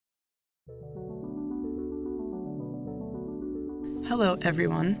Hello,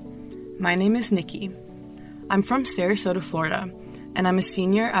 everyone. My name is Nikki. I'm from Sarasota, Florida, and I'm a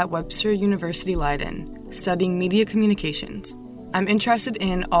senior at Webster University Leiden, studying media communications. I'm interested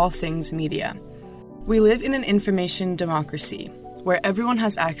in all things media. We live in an information democracy, where everyone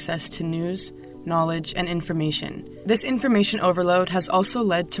has access to news, knowledge, and information. This information overload has also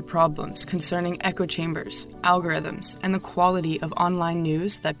led to problems concerning echo chambers, algorithms, and the quality of online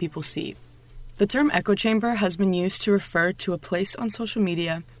news that people see. The term echo chamber has been used to refer to a place on social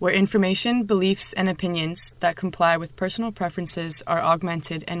media where information, beliefs, and opinions that comply with personal preferences are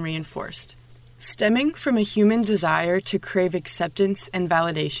augmented and reinforced. Stemming from a human desire to crave acceptance and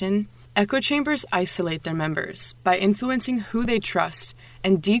validation, echo chambers isolate their members by influencing who they trust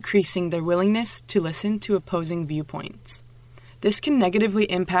and decreasing their willingness to listen to opposing viewpoints. This can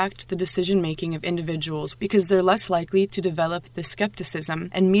negatively impact the decision-making of individuals because they're less likely to develop the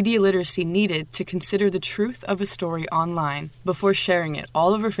skepticism and media literacy needed to consider the truth of a story online before sharing it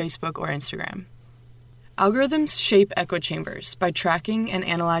all over Facebook or Instagram. Algorithms shape echo chambers by tracking and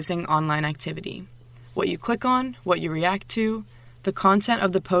analyzing online activity. What you click on, what you react to, the content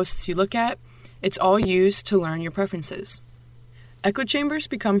of the posts you look at, it's all used to learn your preferences. Echo chambers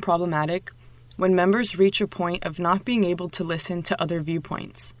become problematic when members reach a point of not being able to listen to other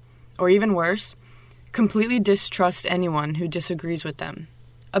viewpoints, or even worse, completely distrust anyone who disagrees with them.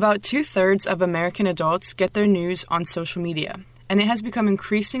 About 2/3 of American adults get their news on social media, and it has become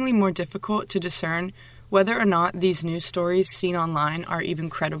increasingly more difficult to discern whether or not these news stories seen online are even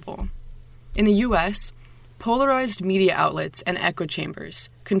credible. In the U.S., polarized media outlets and echo chambers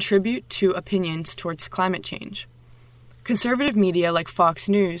contribute to opinions towards climate change. Conservative media like Fox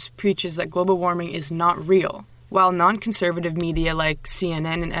News preaches that global warming is not real, while non-conservative media like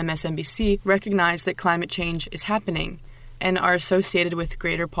CNN and MSNBC recognize that climate change is happening and are associated with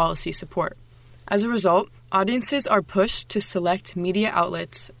greater policy support. As a result, audiences are pushed to select media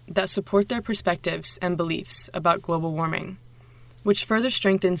outlets that support their perspectives and beliefs about global warming, which further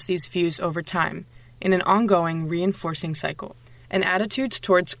strengthens these views over time in an ongoing reinforcing cycle. And attitudes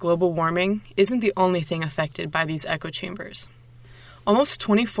towards global warming isn't the only thing affected by these echo chambers. Almost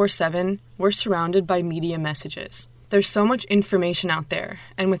 24/7, we're surrounded by media messages. There's so much information out there,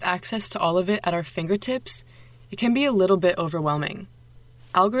 and with access to all of it at our fingertips, it can be a little bit overwhelming.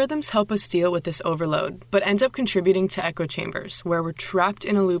 Algorithms help us deal with this overload, but end up contributing to echo chambers, where we're trapped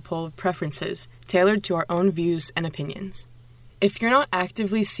in a loophole of preferences tailored to our own views and opinions. If you're not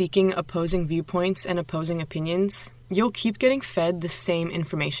actively seeking opposing viewpoints and opposing opinions, you'll keep getting fed the same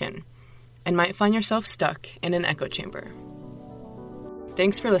information and might find yourself stuck in an echo chamber.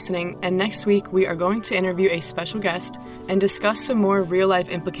 Thanks for listening, and next week we are going to interview a special guest and discuss some more real-life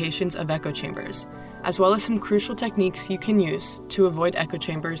implications of echo chambers, as well as some crucial techniques you can use to avoid echo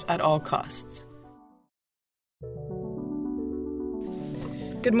chambers at all costs.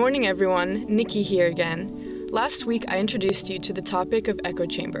 Good morning, everyone. Nikki here again. Last week, I introduced you to the topic of echo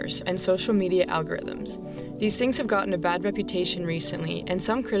chambers and social media algorithms. These things have gotten a bad reputation recently, and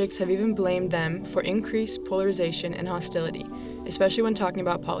some critics have even blamed them for increased polarization and hostility, especially when talking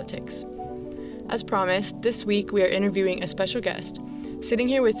about politics. As promised, this week we are interviewing a special guest. Sitting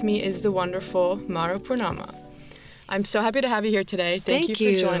here with me is the wonderful Maru Purnama. I'm so happy to have you here today. Thank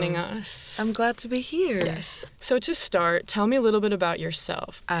you for joining us. I'm glad to be here. Yes. So to start, tell me a little bit about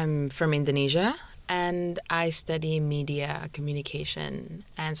yourself. I'm from Indonesia, and I study media communication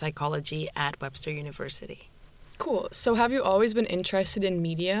and psychology at Webster University. Cool. So have you always been interested in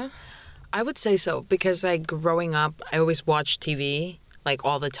media? I would say so, because growing up, I always watched TV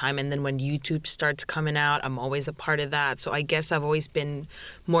all the time, and then when YouTube starts coming out, I'm always a part of that. So I guess I've always been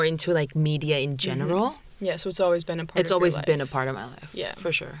more into media in general. Mm-hmm. Yeah, so it's always been a part of your life. It's always been a part of my life. Yeah.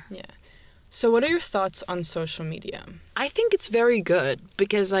 For sure. Yeah. So what are your thoughts on social media? I think it's very good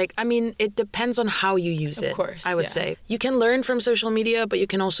because, it depends on how you use it. Of course, I would say. You can learn from social media, but you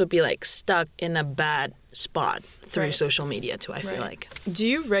can also be, stuck in a bad spot through social media, too, I feel like. Do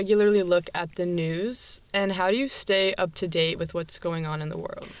you regularly look at the news? And how do you stay up to date with what's going on in the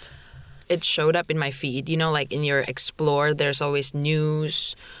world? It showed up in my feed. In your Explore, there's always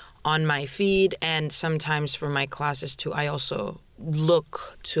news on my feed. And sometimes for my classes, too, I also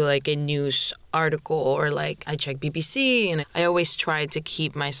look to a news article or I check BBC, and I always try to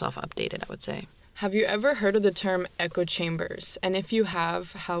keep myself updated, I would say. Have you ever heard of the term echo chambers? And if you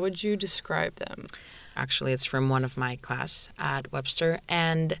have, how would you describe them? Actually, it's from one of my class at Webster.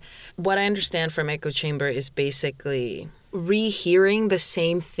 And what I understand from echo chamber is basically rehearing the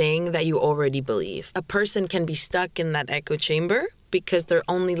same thing that you already believe. A person can be stuck in that echo chamber because they're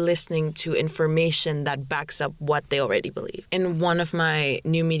only listening to information that backs up what they already believe. In one of my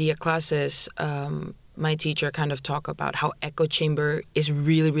new media classes, my teacher kind of talk about how echo chamber is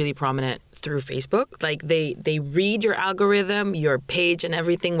really, really prominent through Facebook. Like they read your algorithm, your page and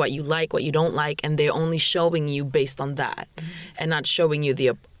everything, what you like, what you don't like, and they're only showing you based on that and not showing you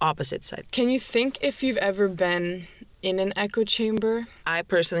the opposite side. Can you think if you've ever been in an echo chamber? I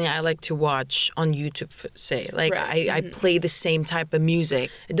personally, I like to watch on YouTube, say. Like, Right. I play the same type of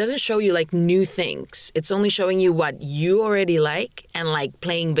music. It doesn't show you, like, new things. It's only showing you what you already like and, like,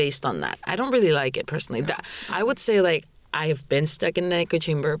 playing based on that. I don't really like it, personally. I would say, like, I have been stuck in an echo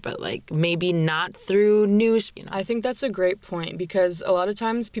chamber, but, like, maybe not through news, you know. I think that's a great point because a lot of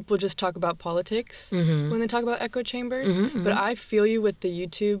times people just talk about politics when they talk about echo chambers. But I feel you with the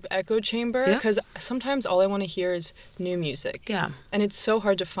YouTube echo chamber because sometimes all I want to hear is new music. Yeah. And it's so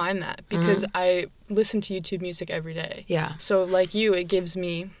hard to find that because I listen to YouTube music every day. Yeah. So like you, it gives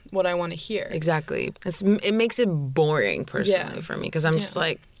me what I want to hear. Exactly. It makes it boring, personally, for me because I'm just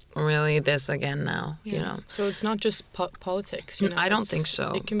like, really this again now, you know. So it's not just politics, you know. I don't think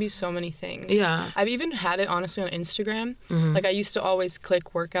so. It can be so many things. Yeah. I've even had it honestly on Instagram. Like I used to always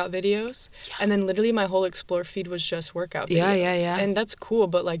click workout videos and then literally my whole explore feed was just workout videos. Yeah. And that's cool,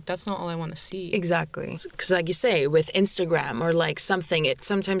 but like that's not all I want to see. Exactly. Because like you say, with Instagram or like something,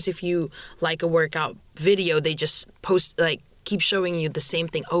 sometimes if you like a workout video, they just post like keep showing you the same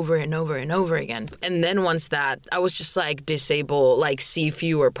thing over and over and over again. And then once that, I was just like disable, like see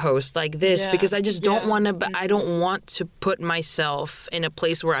fewer posts like this because I just don't want to, I don't want to put myself in a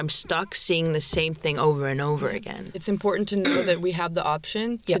place where I'm stuck seeing the same thing over and over again. It's important to know that we have the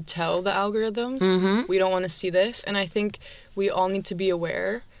option to tell the algorithms, we don't want to see this. And I think we all need to be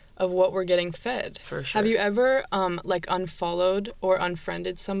aware of what we're getting fed. For sure. Have you ever like unfollowed or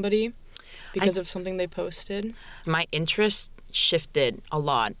unfriended somebody because of something they posted? My interest shifted a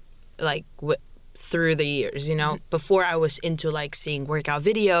lot, like through the years, you know. Before I was into like seeing workout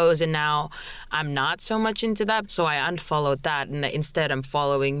videos, and now I'm not so much into that. So I unfollowed that, and instead I'm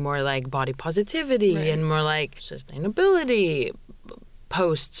following more like body positivity and more like sustainability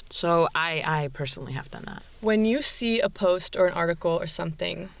posts. So I personally have done that. When you see a post or an article or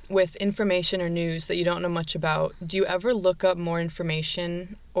something with information or news that you don't know much about, do you ever look up more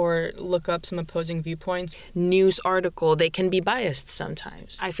information or look up some opposing viewpoints? News article, they can be biased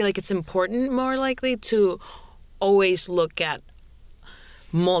sometimes. I feel like it's important, more likely, to always look at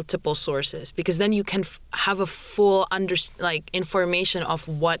multiple sources because then you can have a full information of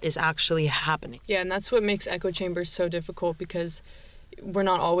what is actually happening. Yeah, and that's what makes echo chambers so difficult because we're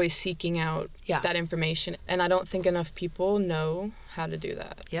not always seeking out that information. And I don't think enough people know how to do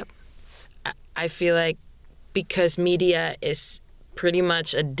that. Yep. I feel like because media is pretty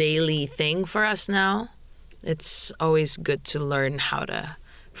much a daily thing for us now, it's always good to learn how to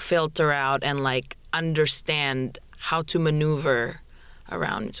filter out and like understand how to maneuver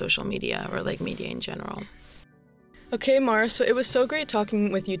around social media or like media in general. Okay, Mara, so it was so great talking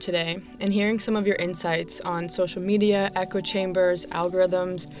with you today and hearing some of your insights on social media, echo chambers,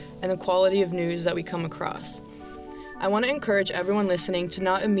 algorithms, and the quality of news that we come across. I want to encourage everyone listening to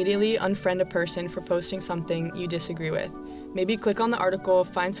not immediately unfriend a person for posting something you disagree with. Maybe click on the article,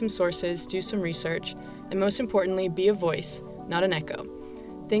 find some sources, do some research, and most importantly, be a voice, not an echo.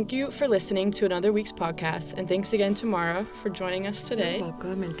 Thank you for listening to another week's podcast, and thanks again to Mara for joining us today. You're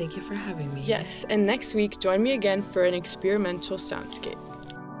welcome, and thank you for having me. Yes, and next week, join me again for an experimental soundscape.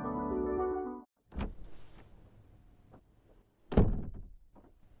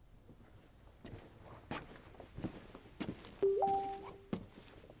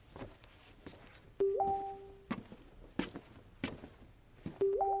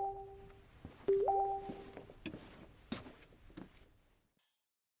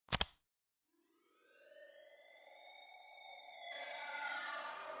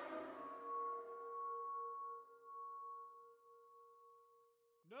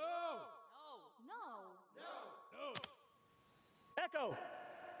 Echo!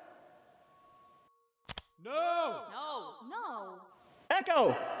 No! No!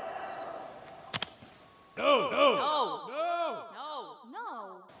 Echo! No! No!